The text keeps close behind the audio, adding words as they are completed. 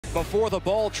Before the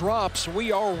ball drops,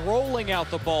 we are rolling out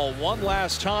the ball one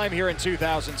last time here in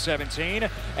 2017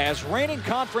 as reigning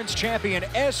conference champion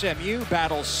SMU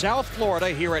battles South Florida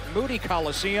here at Moody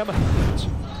Coliseum.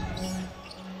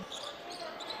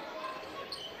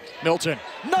 Milton,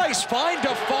 nice find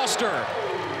to Foster.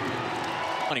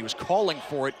 He was calling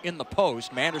for it in the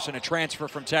post. Manderson, a transfer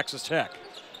from Texas Tech.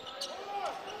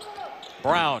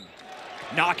 Brown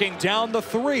knocking down the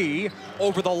three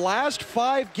over the last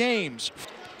 5 games.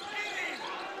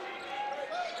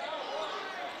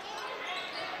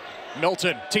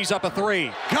 Milton tees up a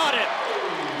three. Got it!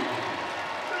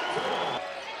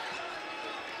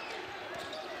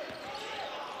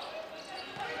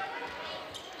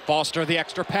 Foster the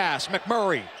extra pass.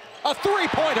 McMurray, a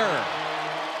three-pointer.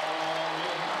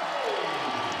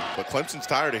 But Clemson's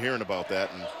tired of hearing about that,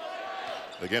 and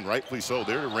again, rightfully so.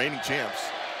 They're the reigning champs.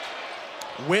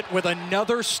 Whitt with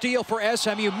another steal for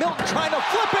SMU. Milton trying to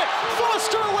flip it.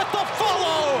 Foster with the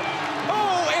follow.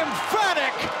 Oh,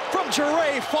 emphatic from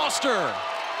Jarrey Foster.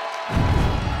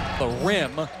 The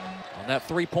rim on that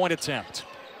three-point attempt.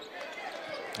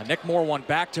 And Nick Moore won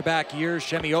back-to-back years.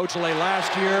 Shemi Ojale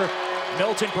last year.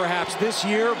 Milton perhaps this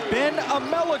year. Ben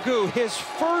Amelagu, his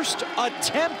first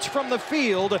attempt from the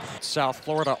field. South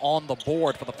Florida on the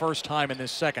board for the first time in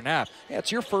this second half. Yeah,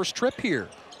 it's your first trip here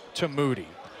to Moody.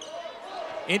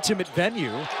 Intimate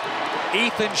venue.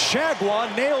 Ethan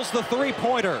Shagwa nails the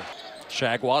three-pointer.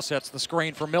 Shagwa sets the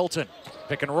screen for Milton.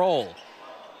 Pick and roll.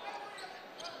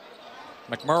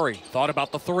 McMurray thought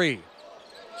about the three.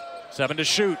 7 to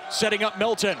shoot, setting up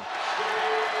Milton.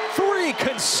 3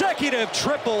 consecutive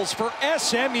triples for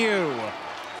SMU.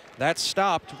 That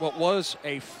stopped what was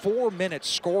a 4-minute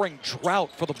scoring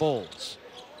drought for the Bulls.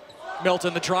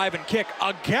 Milton the drive and kick.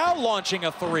 Agau launching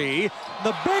a three.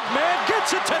 The big man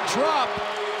gets it to drop.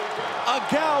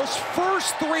 Agau's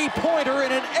first three-pointer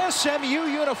in an SMU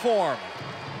uniform.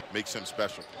 Makes him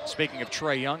special. Speaking of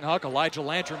Trae Young, Huck, Elijah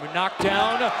Landrum who knocked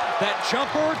down that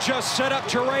jumper, just set up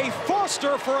Jarrey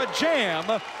Foster for a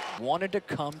jam. Wanted to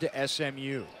come to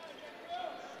SMU.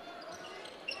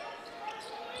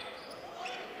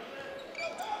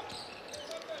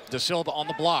 De Silva on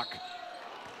the block.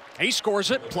 He scores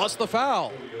it, plus the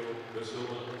foul.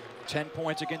 10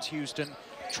 points against Houston,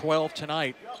 12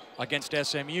 tonight against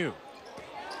SMU.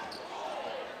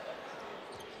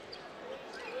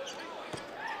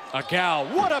 Agau,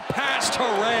 what a pass to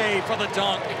Ray for the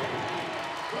dunk.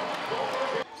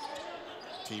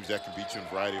 Teams that can beat you in a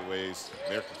variety of ways.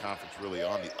 American Conference really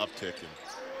on the uptick, and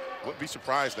wouldn't be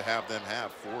surprised to have them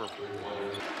have 4.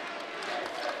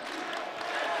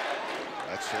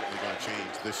 That's certainly going to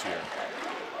change this year.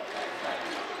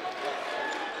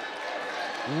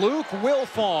 Luke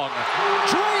Wilfong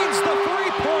drains the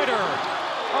three-pointer.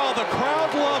 Oh, the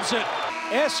crowd loves it.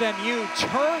 SMU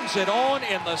turns it on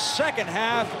in the second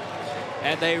half,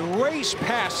 and they race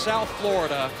past South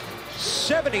Florida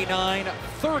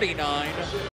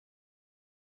 79-39.